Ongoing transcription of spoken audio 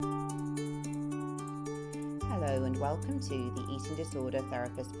Hello and welcome to the Eating Disorder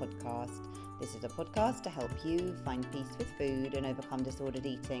Therapist podcast. This is a podcast to help you find peace with food and overcome disordered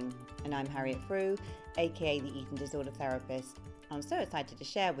eating. And I'm Harriet Frew, aka the Eating Disorder Therapist. I'm so excited to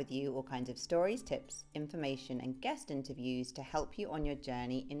share with you all kinds of stories, tips, information and guest interviews to help you on your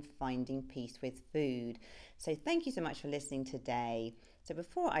journey in finding peace with food. So thank you so much for listening today. So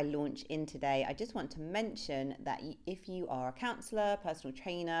before I launch in today, I just want to mention that if you are a counsellor, personal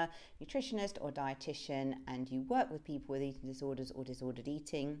trainer, nutritionist or dietitian and you work with people with eating disorders or disordered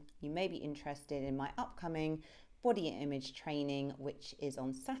eating, you may be interested in my upcoming body image training, which is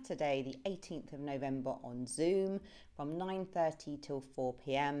on Saturday, the 18th of November on Zoom from 9:30 till 4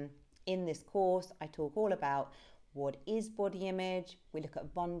 p.m. In this course, I talk all about what is body image. We look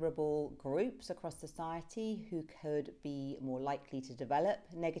at vulnerable groups across society who could be more likely to develop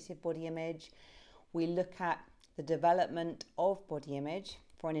negative body image. We look at the development of body image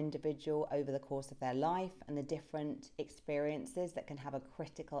for an individual over the course of their life and the different experiences that can have a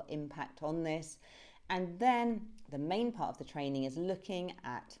critical impact on this. And then the main part of the training is looking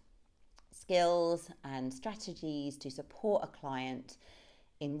at skills and strategies to support a client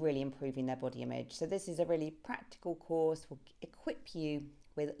in really improving their body image. So this is a really practical course, will equip you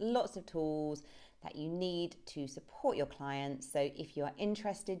with lots of tools that you need to support your clients. So if you are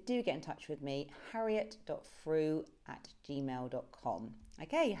interested, do get in touch with me, harriet.frew@gmail.com.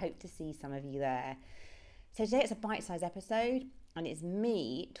 Okay, hope to see some of you there. So today it's a bite-sized episode and it's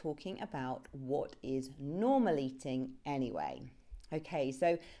me talking about what is normal eating anyway. Okay,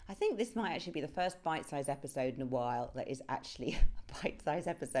 so I think this might actually be the first bite-sized episode in a while that is actually a bite-sized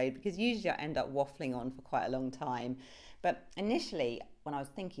episode, because usually I end up waffling on for quite a long time. But initially, when I was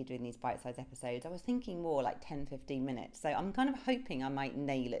thinking of doing these bite-sized episodes, I was thinking more like 10-15 minutes. So I'm kind of hoping I might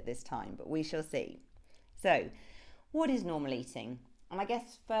nail it this time, but we shall see. So what is normal eating? And I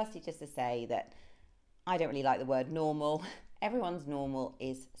guess firstly just to say that I don't really like the word normal. Everyone's normal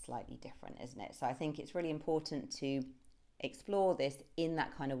is slightly different, isn't it? So I think it's really important to explore this in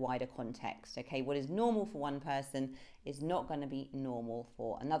that kind of wider context. Okay, what is normal for one person is not going to be normal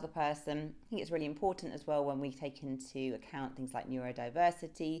for another person. I think it's really important as well when we take into account things like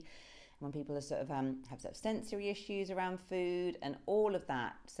neurodiversity, when people are have sort of sensory issues around food and all of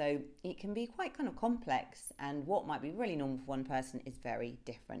that. So it can be quite kind of complex, and what might be really normal for one person is very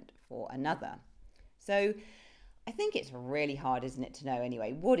different for another. So I think it's really hard, isn't it, to know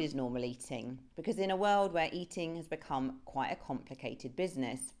anyway, what is normal eating? Because in a world where eating has become quite a complicated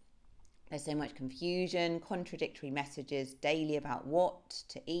business, there's so much confusion, contradictory messages daily about what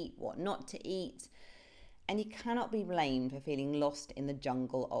to eat, what not to eat, and you cannot be blamed for feeling lost in the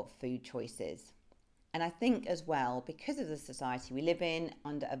jungle of food choices. And I think as well, because of the society we live in,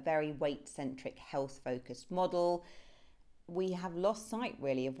 under a very weight-centric, health-focused model, we have lost sight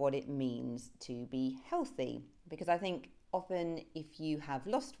really of what it means to be healthy. Because I think often if you have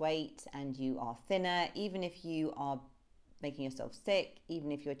lost weight and you are thinner, even if you are making yourself sick,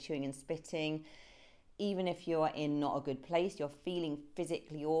 even if you're chewing and spitting, even if you're in not a good place, you're feeling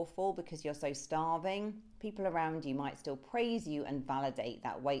physically awful because you're so starving, people around you might still praise you and validate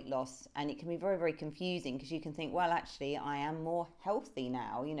that weight loss. And it can be very, very confusing because you can think, well, actually, I am more healthy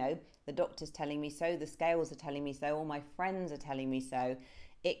now. You know, the doctor's telling me so, the scales are telling me so, all my friends are telling me so.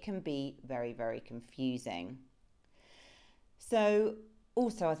 It can be very, very confusing. So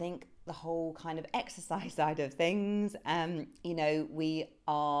also, I think the whole kind of exercise side of things, we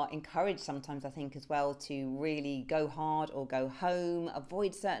are encouraged sometimes, I think, as well, to really go hard or go home,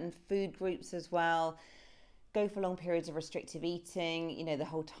 avoid certain food groups as well, go for long periods of restrictive eating, the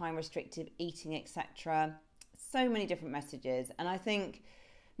whole time restrictive eating, etc. So many different messages. And I think,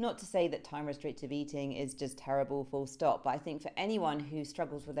 not to say that time restrictive eating is just terrible, full stop, but I think for anyone who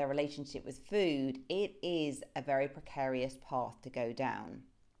struggles with their relationship with food, it is a very precarious path to go down.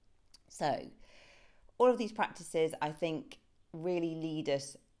 So all of these practices, I think, really lead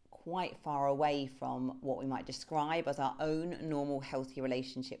us quite far away from what we might describe as our own normal, healthy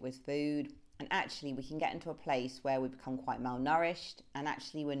relationship with food. And actually, we can get into a place where we become quite malnourished, and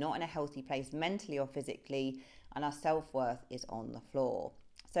actually we're not in a healthy place mentally or physically, and our self-worth is on the floor.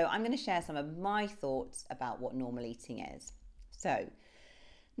 So I'm going to share some of my thoughts about what normal eating is. So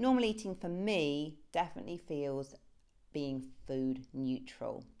normal eating for me definitely feels being food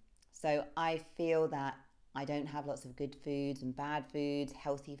neutral. So I feel that I don't have lots of good foods and bad foods,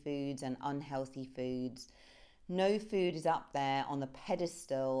 healthy foods and unhealthy foods. No food is up there on the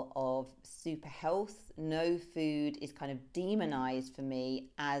pedestal of super health. No food is kind of demonized for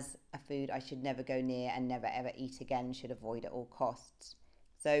me as a food I should never go near and never ever eat again, should avoid at all costs.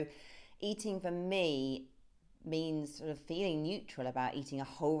 So eating for me means sort of feeling neutral about eating a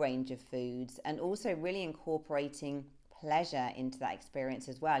whole range of foods, and also really incorporating pleasure into that experience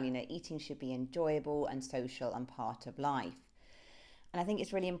as well. Eating should be enjoyable and social and part of life. And I think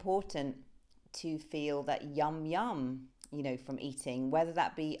it's really important to feel that yum yum, from eating, whether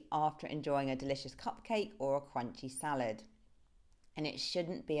that be after enjoying a delicious cupcake or a crunchy salad. And it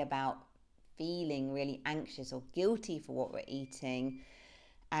shouldn't be about feeling really anxious or guilty for what we're eating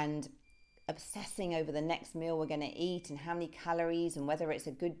and obsessing over the next meal we're going to eat and how many calories and whether it's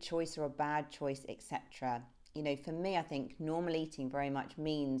a good choice or a bad choice, etc. For me, I think normal eating very much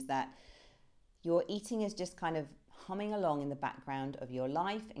means that your eating is just kind of humming along in the background of your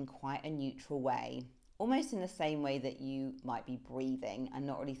life in quite a neutral way, almost in the same way that you might be breathing and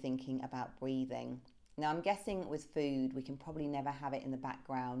not really thinking about breathing. Now, I'm guessing with food, we can probably never have it in the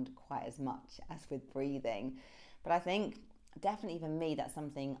background quite as much as with breathing. But I think definitely for me, that's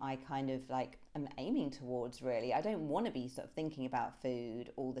something I kind of am aiming towards, really. I don't want to be sort of thinking about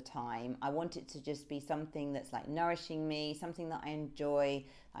food all the time. I want it to just be something that's nourishing me, something that I enjoy,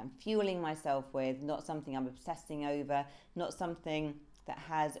 I'm fueling myself with, not something I'm obsessing over, not something that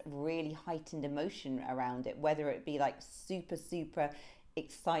has really heightened emotion around it, whether it be super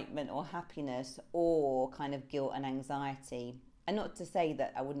excitement or happiness or kind of guilt and anxiety. And not to say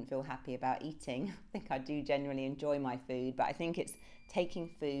that I wouldn't feel happy about eating. I think I do genuinely enjoy my food, but I think it's taking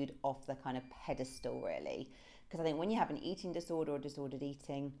food off the kind of pedestal, really. Because I think when you have an eating disorder or disordered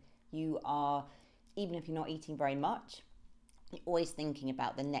eating, you are, even if you're not eating very much, you're always thinking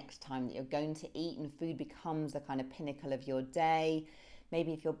about the next time that you're going to eat, and food becomes the kind of pinnacle of your day.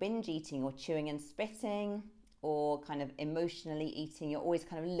 Maybe if you're binge eating or chewing and spitting or kind of emotionally eating, you're always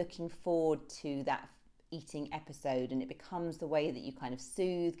kind of looking forward to that eating episode, and it becomes the way that you kind of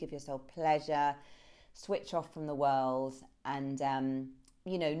soothe, give yourself pleasure, switch off from the world. And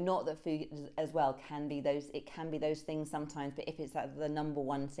not that food as well can be those things sometimes, but if it's the number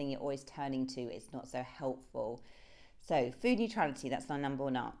one thing you're always turning to, it's not so helpful. So food neutrality, that's our number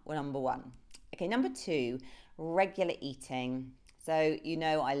one. Okay, number two, regular eating. So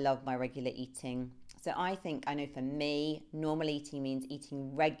I love my regular eating. So I know for me, normal eating means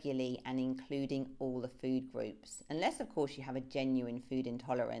eating regularly and including all the food groups, unless of course you have a genuine food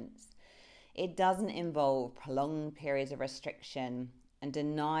intolerance. It doesn't involve prolonged periods of restriction and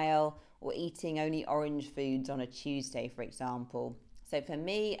denial, or eating only orange foods on a Tuesday, for example. So for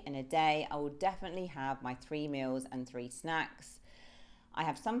me, in a day, I will definitely have my 3 meals and 3 snacks. I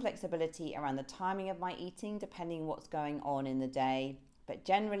have some flexibility around the timing of my eating, depending what's going on in the day. But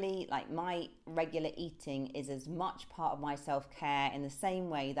generally, my regular eating is as much part of my self-care in the same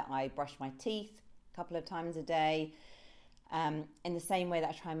way that I brush my teeth a couple of times a day, in the same way that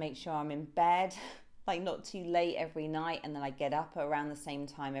I try and make sure I'm in bed, not too late every night, and then I get up around the same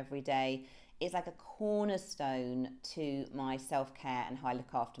time every day. It's like a cornerstone to my self-care and how I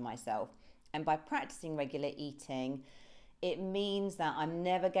look after myself. And by practicing regular eating, it means that I'm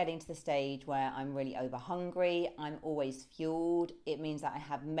never getting to the stage where I'm really over hungry. I'm always fueled. It means that I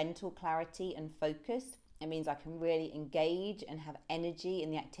have mental clarity and focus. It means I can really engage and have energy in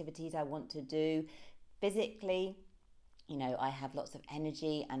the activities I want to do. Physically, I have lots of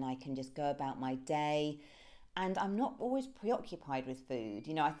energy and I can just go about my day. And I'm not always preoccupied with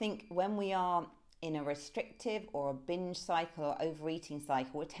food. I think when we are in a restrictive or a binge cycle or overeating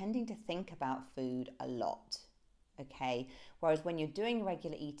cycle, we're tending to think about food a lot. Okay, whereas when you're doing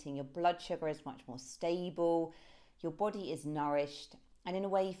regular eating, your blood sugar is much more stable, your body is nourished, and in a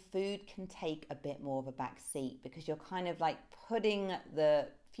way food can take a bit more of a back seat because you're kind of putting the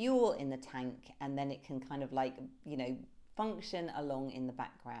fuel in the tank, and then it can kind of function along in the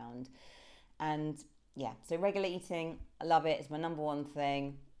background. And yeah, so regular eating, I love it. It's my number one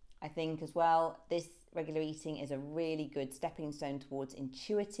thing. I think as well, this regular eating is a really good stepping stone towards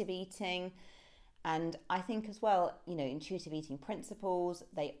intuitive eating. And I think as well, intuitive eating principles,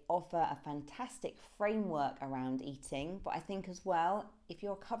 they offer a fantastic framework around eating. But I think as well, if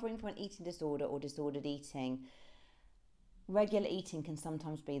you're recovering from an eating disorder or disordered eating, regular eating can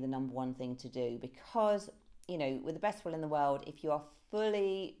sometimes be the number one thing to do because, with the best will in the world, if you are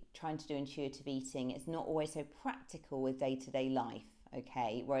fully trying to do intuitive eating, it's not always so practical with day-to-day life.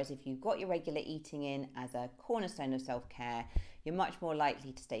 Okay, whereas if you've got your regular eating in as a cornerstone of self-care, you're much more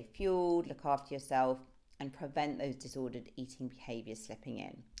likely to stay fueled, look after yourself, and prevent those disordered eating behaviors slipping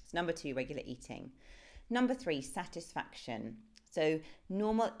in. So number 2, regular eating. Number 3, satisfaction. So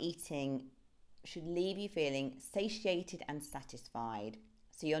normal eating should leave you feeling satiated and satisfied.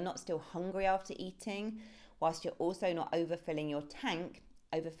 So you're not still hungry after eating, whilst you're also not overfilling your tank,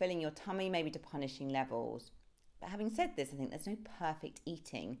 overfilling your tummy maybe to punishing levels. But having said this, I think there's no perfect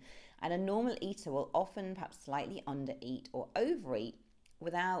eating, and a normal eater will often perhaps slightly undereat or overeat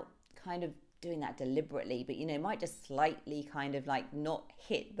without kind of doing that deliberately, but might just slightly kind of like not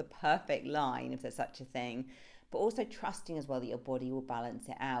hit the perfect line, if there's such a thing, but also trusting as well that your body will balance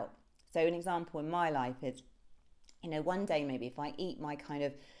it out. So an example in my life is, one day maybe if I eat my kind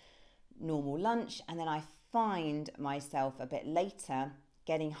of normal lunch and then I find myself a bit later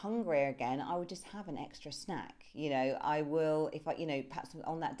getting hungrier again, I would just have an extra snack. I will, if I, perhaps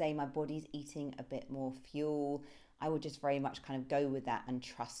on that day my body's eating a bit more fuel, I would just very much kind of go with that and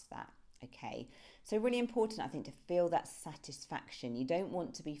trust that. Okay, so really important, I think, to feel that satisfaction. You don't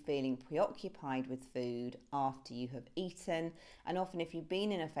want to be feeling preoccupied with food after you have eaten. And often if you've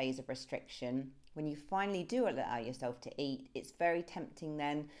been in a phase of restriction, when you finally do allow yourself to eat, it's very tempting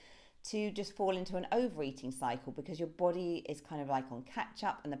then to just fall into an overeating cycle because your body is kind of like on catch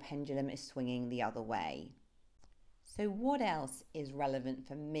up and the pendulum is swinging the other way. So what else is relevant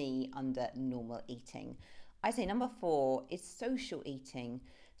for me under normal eating? I say number 4 is social eating.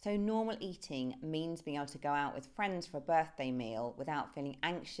 So normal eating means being able to go out with friends for a birthday meal without feeling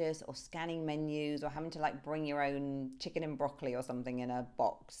anxious or scanning menus or having to like bring your own chicken and broccoli or something in a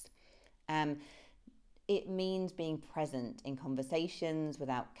box. It means being present in conversations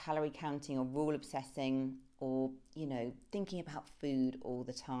without calorie counting or rule obsessing or, thinking about food all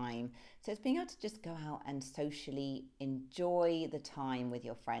the time. So it's being able to just go out and socially enjoy the time with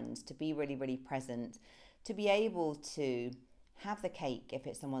your friends, to be really, really present, to be able to have the cake if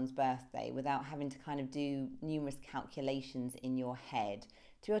it's someone's birthday without having to kind of do numerous calculations in your head,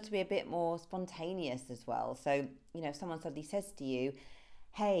 to be able to be a bit more spontaneous as well. So, if someone suddenly says to you,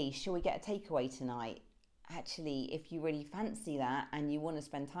 hey, shall we get a takeaway tonight? Actually, if you really fancy that and you want to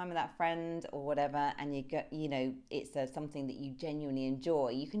spend time with that friend or whatever, and it's something that you genuinely enjoy,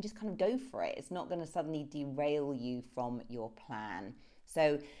 you can just kind of go for it. It's not going to suddenly derail you from your plan.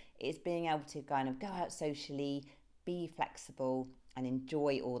 So it's being able to kind of go out socially, be flexible and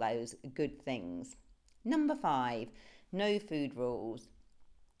enjoy all those good things. Number 5, no food rules.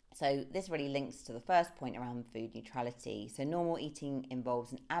 So this really links to the first point around food neutrality. So normal eating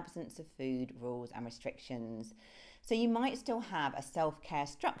involves an absence of food rules and restrictions. So you might still have a self-care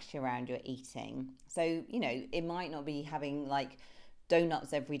structure around your eating. So, it might not be having like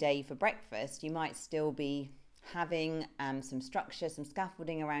donuts every day for breakfast. You might still be having some structure, some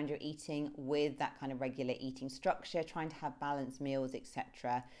scaffolding around your eating with that kind of regular eating structure, trying to have balanced meals,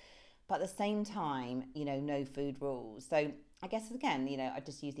 etc. But at the same time, no food rules. So I guess, again, I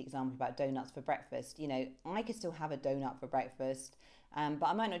just use the example about donuts for breakfast. I could still have a donut for breakfast, but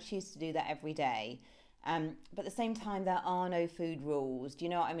I might not choose to do that every day. But at the same time, there are no food rules. Do you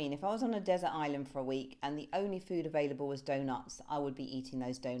know what I mean? If I was on a desert island for a week and the only food available was donuts, I would be eating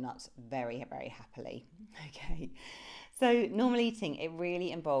those donuts very, very happily. Okay. So normal eating, it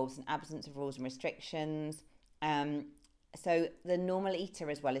really involves an absence of rules and restrictions. So the normal eater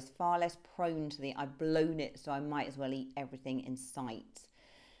as well is far less prone to the I've blown it, so I might as well eat everything in sight.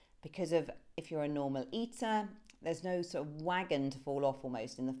 Because of, if you're a normal eater, there's no sort of wagon to fall off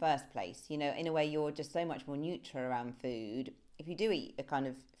almost in the first place. In a way, you're just so much more neutral around food. If you do eat a kind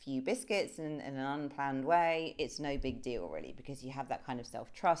of few biscuits in an unplanned way, it's no big deal really, because you have that kind of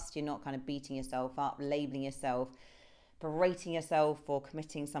self-trust. You're not kind of beating yourself up, labeling yourself, berating yourself for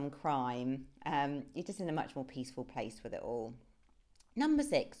committing some crime. You're just in a much more peaceful place with it all. Number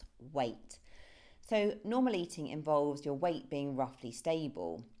 6, weight. So normal eating involves your weight being roughly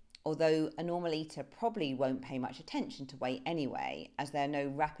stable, although a normal eater probably won't pay much attention to weight anyway, as there are no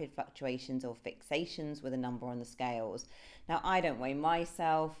rapid fluctuations or fixations with a number on the scales. Now, I don't weigh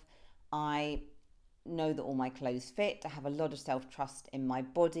myself. I know that all my clothes fit. I have a lot of self-trust in my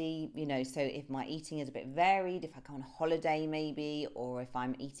body, so if my eating is a bit varied, if I go on holiday maybe, or if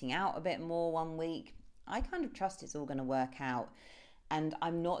I'm eating out a bit more one week, I kind of trust it's all going to work out. And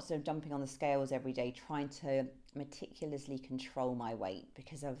I'm not sort of jumping on the scales every day trying to meticulously control my weight,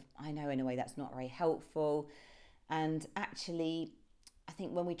 because I know in a way that's not very helpful. And actually, I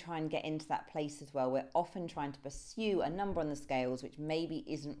think when we try and get into that place as well, we're often trying to pursue a number on the scales which maybe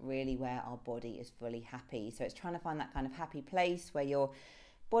isn't really where our body is fully happy. So it's trying to find that kind of happy place where your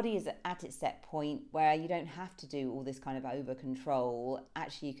body is at its set point, where you don't have to do all this kind of over control.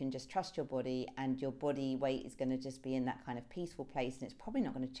 Actually, you can just trust your body, and your body weight is going to just be in that kind of peaceful place, and it's probably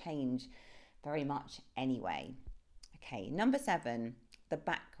not going to change very much anyway. Okay, number 7, the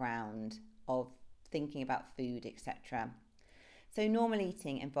background of thinking about food, etc. So normal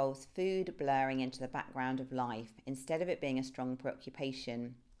eating involves food blurring into the background of life instead of it being a strong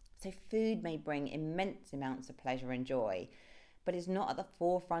preoccupation. So food may bring immense amounts of pleasure and joy, but is not at the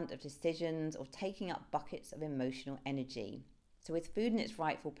forefront of decisions or taking up buckets of emotional energy. So with food in its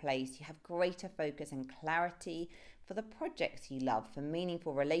rightful place, you have greater focus and clarity for the projects you love, for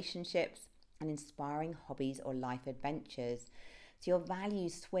meaningful relationships and inspiring hobbies or life adventures. So your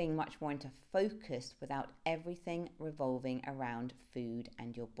values swing much more into focus without everything revolving around food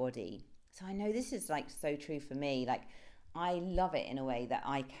and your body. So I know this is like so true for me. Like I love it in a way that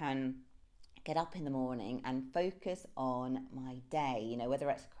I can get up in the morning and focus on my day, you know, whether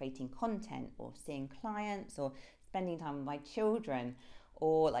it's creating content or seeing clients or spending time with my children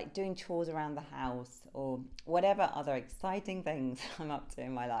or like doing chores around the house or whatever other exciting things I'm up to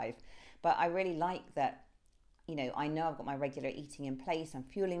in my life. But I really like that, you know, I know I've got my regular eating in place, I'm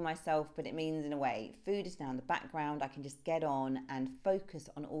fueling myself, but it means in a way food is now in the background. I can just get on and focus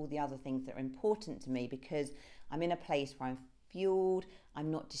on all the other things that are important to me because I'm in a place where I'm fueled, I'm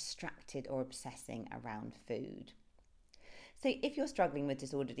not distracted or obsessing around food. So if you're struggling with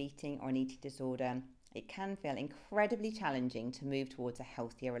disordered eating or an eating disorder, it can feel incredibly challenging to move towards a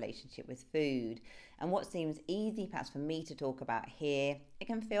healthier relationship with food. And what seems easy perhaps for me to talk about here, it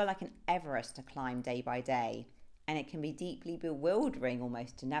can feel like an Everest to climb day by day. And it can be deeply bewildering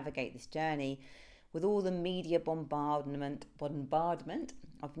almost to navigate this journey with all the media bombardment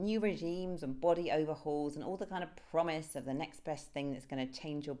of new regimes and body overhauls and all the kind of promise of the next best thing that's going to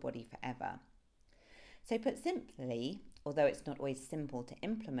change your body forever. So put simply, although it's not always simple to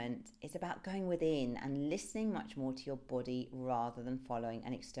implement, it's about going within and listening much more to your body rather than following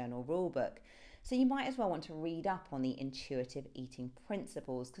an external rule book. So you might as well want to read up on the intuitive eating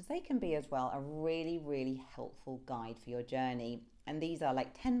principles because they can be as well a really, really helpful guide for your journey. And these are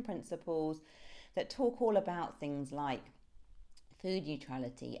like 10 principles that talk all about things like food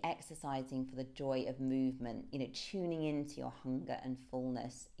neutrality, exercising for the joy of movement, you know, tuning into your hunger and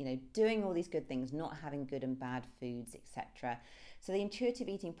fullness, you know, doing all these good things, not having good and bad foods, etc. So the intuitive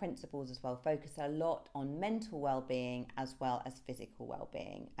eating principles as well focus a lot on mental well-being as well as physical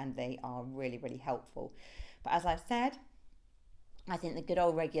well-being, and they are really, really helpful. But as I've said, I think the good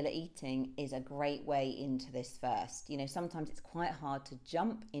old regular eating is a great way into this first. You know, sometimes it's quite hard to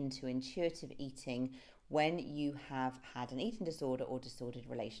jump into intuitive eating when you have had an eating disorder or disordered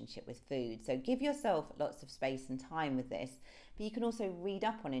relationship with food. So give yourself lots of space and time with this, but you can also read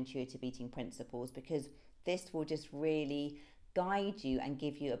up on intuitive eating principles because this will just really guide you and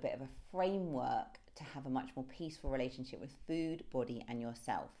give you a bit of a framework to have a much more peaceful relationship with food, body, and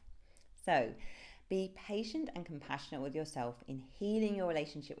yourself. So be patient and compassionate with yourself in healing your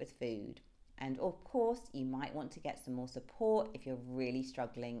relationship with food. And of course, you might want to get some more support if you're really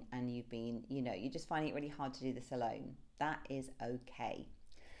struggling and you're just finding it really hard to do this alone. That is okay.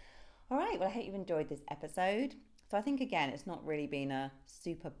 All right, well, I hope you've enjoyed this episode. So I think, again, it's not really been a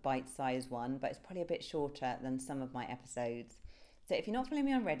super bite-sized one, but it's probably a bit shorter than some of my episodes. So if you're not following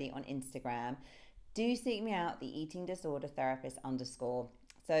me already on Instagram, do seek me out, the Eating Disorder Therapist _.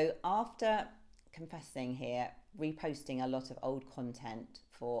 So after confessing here, reposting a lot of old content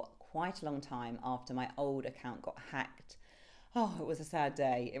for quite a long time after my old account got hacked. Oh, it was a sad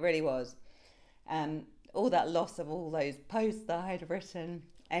day. It really was. All that loss of all those posts that I had written.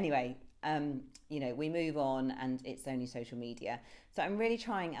 Anyway, we move on and it's only social media. So I'm really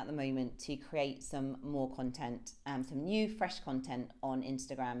trying at the moment to create some more content, some new fresh content on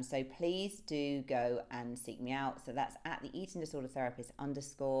Instagram. So please do go and seek me out. So that's at the Eating Disorder Therapist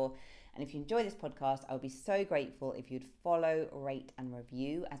 _. And if you enjoy this podcast, I would be so grateful if you'd follow, rate and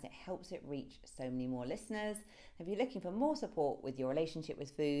review, as it helps it reach so many more listeners. If you're looking for more support with your relationship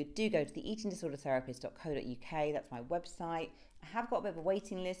with food, do go to the eatingdisordertherapist.co.uk. That's my website. I have got a bit of a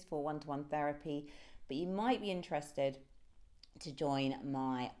waiting list for one-to-one therapy, but you might be interested to join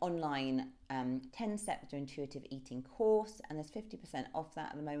my online 10 Steps to Intuitive Eating course, and there's 50% off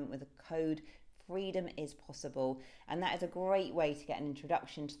that at the moment with a code Freedom is Possible, and that is a great way to get an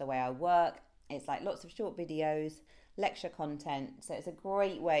introduction to the way I work. It's like lots of short videos, lecture content, so it's a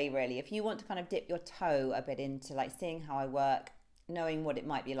great way really if you want to kind of dip your toe a bit into like seeing how I work, knowing what it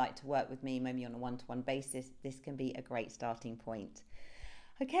might be like to work with me maybe on a one-to-one basis. This can be a great starting point.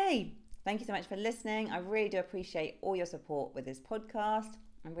 Okay, thank you so much for listening. I really do appreciate all your support with this podcast.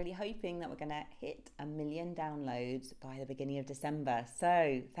 I'm really hoping that we're going to hit 1 million downloads by the beginning of December.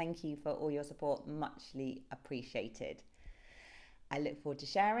 So thank you for all your support, muchly appreciated. I look forward to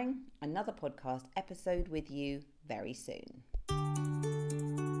sharing another podcast episode with you very soon.